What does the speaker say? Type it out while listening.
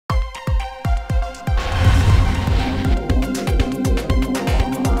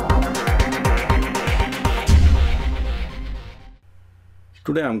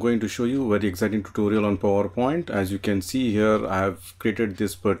Today I'm going to show you a very exciting tutorial on PowerPoint. As you can see here, I have created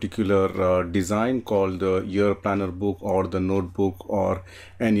this particular design called the year planner book or the notebook or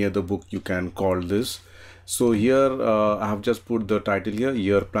any other book you can call this. So here I have just put the title here,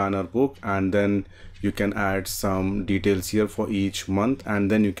 year planner book, and then you can add some details here for each month, and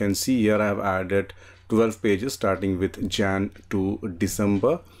then you can see here I have added 12 pages starting with Jan to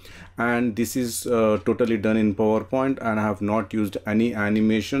December. And this is totally done in PowerPoint, and I have not used any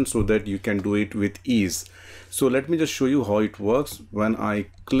animation so that you can do it with ease. So let me just show you how it works. When I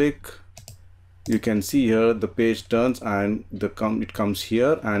click, you can see here the page turns and it comes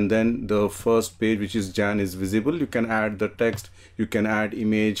here, and then the first page, which is Jan, is visible. You can add the text, you can add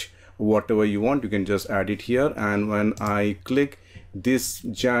image, whatever you want, you can just add it here. And when I click, this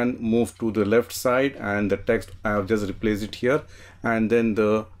Jan moved to the left side and the text I have just replaced it here, and then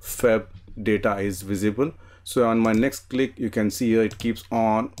the Feb data is visible. So on my next click, you can see here it keeps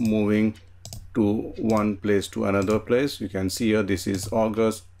on moving to one place to another place. You can see here this is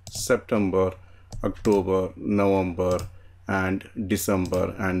August, September, October, November and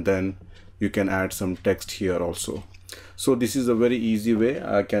December, and then you can add some text here also. So this is a very easy way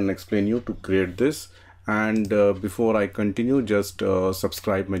I can explain you to create this. And before I continue, just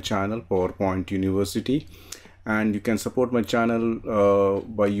subscribe my channel, PowerPoint University, and you can support my channel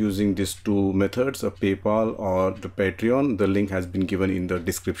by using these two methods, PayPal or the Patreon. The link has been given in the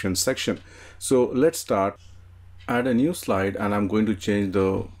description section. So let's start. Add a new slide, and I'm going to change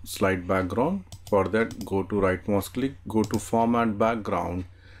the slide background. For that, go to right mouse click, go to format background,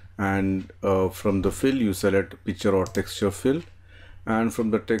 and from the fill you select picture or texture fill. And from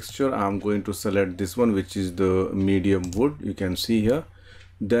the texture, I'm going to select this one, which is the medium wood. You can see here.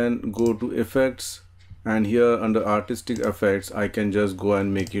 Then go to effects, and here under artistic effects I can just go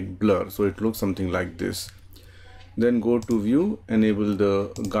and make it blur, so it looks something like this. Then go to view, enable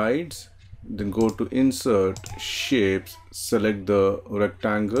the guides, then go to insert shapes, select the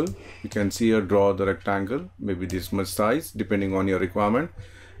rectangle. You can see here, draw the rectangle, maybe this much size depending on your requirement,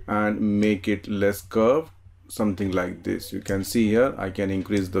 and make it less curved, something like this. You can see here I can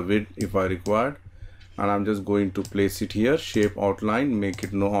increase the width if I required, and I'm just going to place it here. Shape outline, make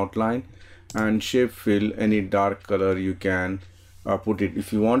it no outline, and shape fill, any dark color you can put it.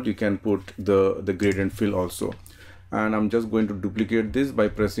 If you want, you can put the gradient fill also. And I'm just going to duplicate this by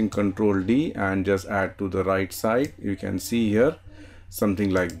pressing Ctrl D and just add to the right side. You can see here something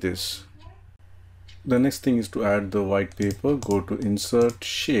like this. The next thing is to add the white paper. Go to insert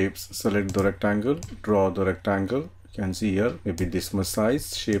shapes, select the rectangle, draw the rectangle. You can see here maybe this much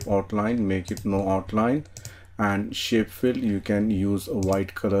size. Shape outline, make it no outline, and shape fill, you can use a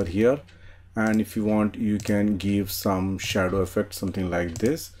white color here, and if you want you can give some shadow effect, something like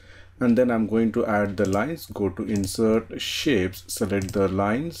this. And then I'm going to add the lines. Go to insert shapes, select the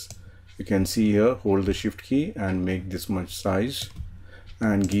lines. You can see here, hold the shift key and make this much size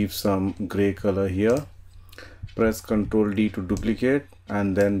and give some gray color here. Press Ctrl D to duplicate,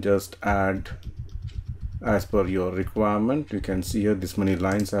 and then just add as per your requirement. You can see here this many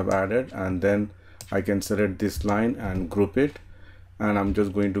lines I've added, and then I can select this line and group it. And I'm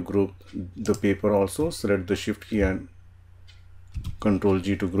just going to group the paper also. Select the shift key and Ctrl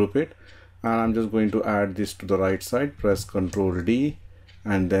G to group it, and I'm just going to add this to the right side. Press Ctrl D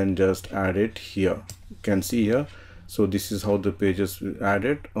and then just add it here. You can see here. So this is how the pages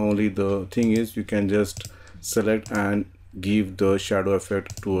added. Only the thing is you can just select and give the shadow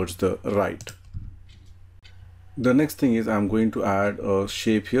effect towards the right. The next thing is I'm going to add a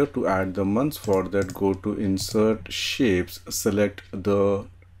shape here to add the months. For that, go to insert shapes, select the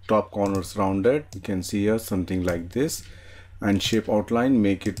top corners rounded. You can see here something like this, and shape outline,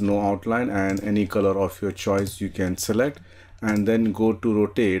 make it no outline, and any color of your choice you can select. And then go to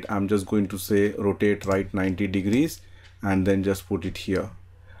rotate. I'm just going to say rotate right 90 degrees, and then just put it here.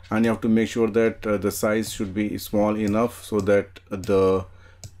 And you have to make sure that the size should be small enough so that the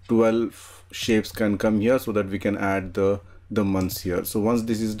 12 shapes can come here, so that we can add the months here. So once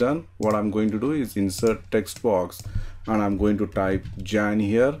this is done, what I'm going to do is insert text box, and I'm going to type Jan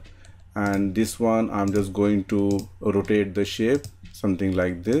here, and this one I'm just going to rotate the shape, something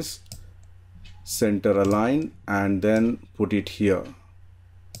like this, center align, and then put it here.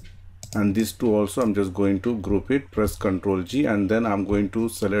 And these two also I'm just going to group it. Press Ctrl G, and then I'm going to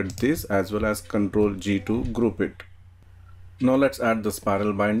select this as well as Ctrl G to group it. Now let's add the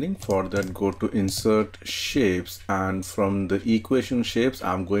spiral binding. For that, go to insert shapes, and from the equation shapes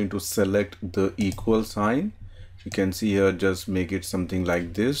I'm going to select the equal sign. You can see here, just make it something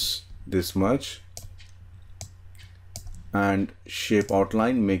like this much, and shape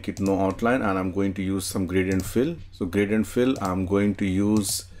outline, make it no outline, and I'm going to use some gradient fill. So gradient fill, I'm going to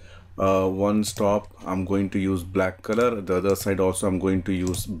use one stop, I'm going to use black color. The other side also I'm going to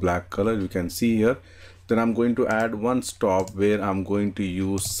use black color, you can see here. Then I'm going to add one stop where I'm going to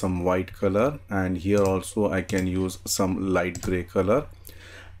use some white color, and here also I can use some light gray color.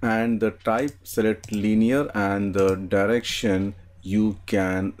 And the type, select linear, and the direction you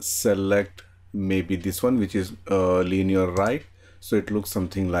can select maybe this one, which is linear right, so it looks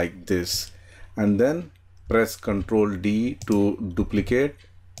something like this. And then press Ctrl D to duplicate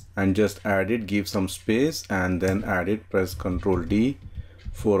and just add it, give some space and then add it. Press Ctrl D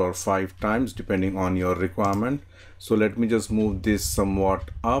 4 or 5 times depending on your requirement. So let me just move this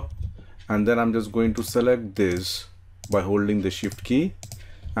somewhat up, and then I'm just going to select this by holding the shift key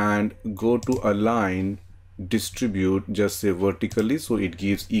and go to align, distribute, just say vertically, so it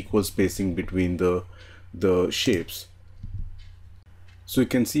gives equal spacing between the shapes. So you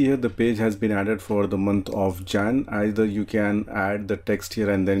can see here the page has been added for the month of Jan. Either you can add the text here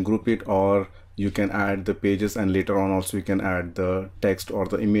and then group it, or you can add the pages and later on also you can add the text or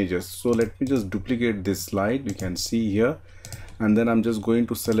the images. So let me just duplicate this slide, you can see here, and then I'm just going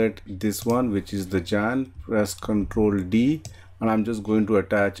to select this one, which is the Jan. Press Ctrl D and I'm just going to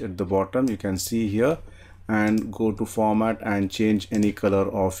attach at the bottom, you can see here, and go to format and change any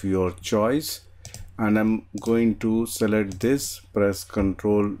color of your choice. And I'm going to select this, press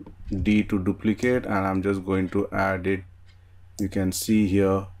Ctrl D to duplicate, and I'm just going to add it, you can see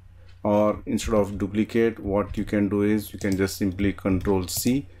here. Or instead of duplicate, what you can do is you can just simply Ctrl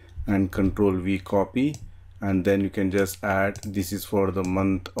C and Ctrl V copy, and then you can just add, this is for the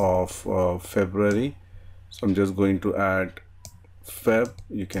month of February, so I'm just going to add Feb,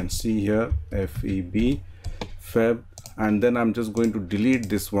 you can see here FEB, Feb, and then I'm just going to delete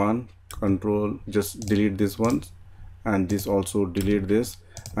this one, Control, just delete this one, and this also delete this,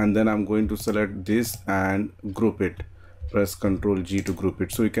 and then I'm going to select this and group it. Press Ctrl G to group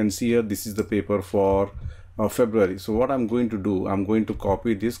it. So you can see here this is the paper for February. So what I'm going to do, I'm going to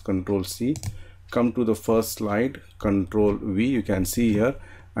copy this, Ctrl C, come to the first slide, Ctrl V, you can see here,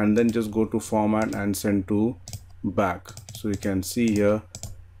 and then just go to format and send to back. So you can see here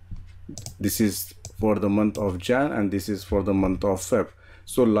this is for the month of Jan and this is for the month of Feb.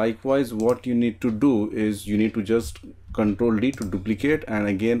 So likewise what you need to do is you need to just Ctrl D to duplicate, and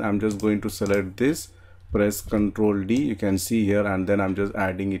again I'm just going to select this, press Ctrl D, you can see here, and then I'm just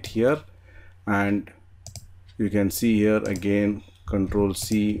adding it here, and you can see here again Ctrl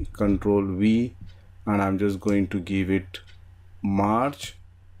C, Ctrl V, and I'm just going to give it March.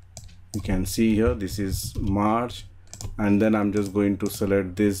 You can see here this is March, and then I'm just going to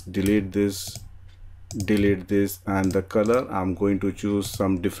select this, delete this, and the color I'm going to choose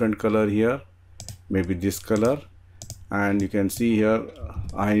some different color here, maybe this color. And you can see here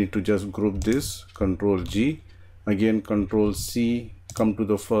I need to just group this, Ctrl G, again Ctrl C, come to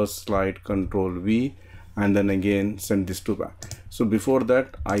the first slide, Ctrl V, and then again send this to back. So before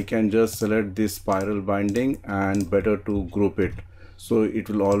that I can just select this spiral binding and better to group it, so it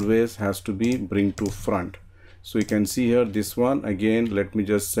will always has to be bring to front. So you can see here this one, again let me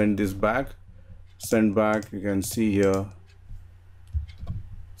just send this back, send back, you can see here.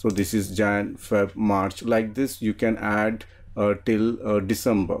 So this is Jan, Feb, March, like this you can add till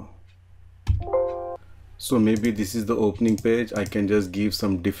December. So maybe this is the opening page, I can just give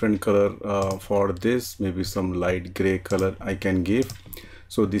some different color for this, maybe some light gray color I can give.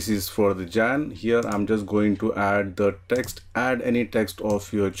 So this is for the Jan. Here I'm just going to add the text, add any text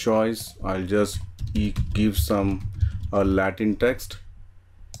of your choice. I'll just give some Latin text.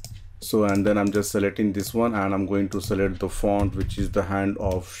 So and then I'm just selecting this one, and I'm going to select the font, which is the Hand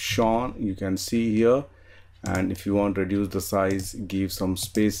of Sean, you can see here. And if you want to reduce the size, give some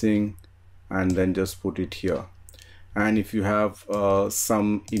spacing and then just put it here. And if you have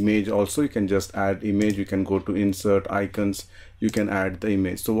some image also, you can just add image, you can go to insert icons, you can add the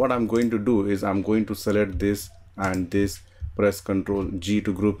image. So what I'm going to do is I'm going to select this and this, press Ctrl G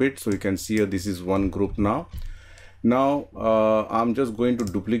to group it. So you can see here this is one group now. Now I'm just going to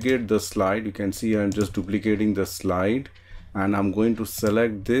duplicate the slide, you can see I'm just duplicating the slide, and I'm going to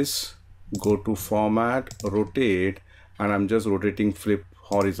select this, go to format, rotate, and I'm just rotating flip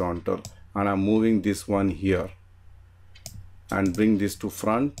horizontal, and I'm moving this one here and bring this to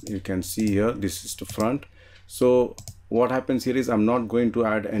front. You can see here this is to front. So what happens here is I'm not going to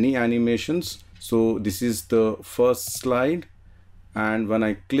add any animations. So this is the first slide, and when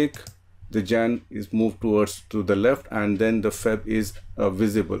I click, the Jan is moved towards to the left, and then the Feb is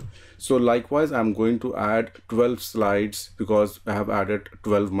visible. So likewise I'm going to add 12 slides because I have added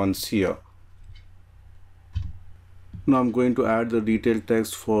 12 months here. Now I'm going to add the detailed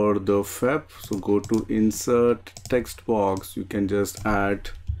text for the Feb. So go to insert text box. You can just add,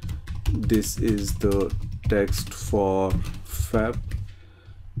 this is the text for Feb,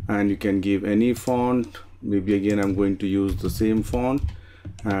 and you can give any font. Maybe again I'm going to use the same font,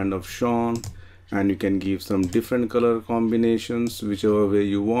 Hand of Sean, and you can give some different color combinations whichever way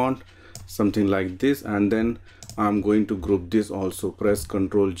you want, something like this. And then I'm going to group this also. Press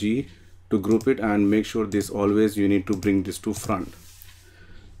Ctrl G to group it, and make sure this always you need to bring this to front.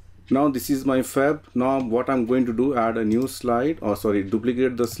 Now this is my Feb. Now what I'm going to do, add a new slide, or sorry,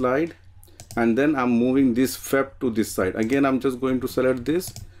 duplicate the slide, and then I'm moving this Feb to this side. Again I'm just going to select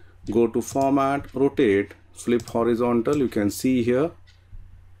this, go to format, rotate, flip horizontal, you can see here,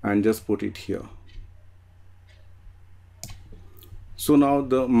 and just put it here. So now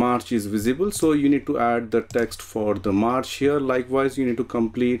the March is visible, so you need to add the text for the March here. Likewise you need to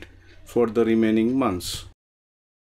complete for the remaining months.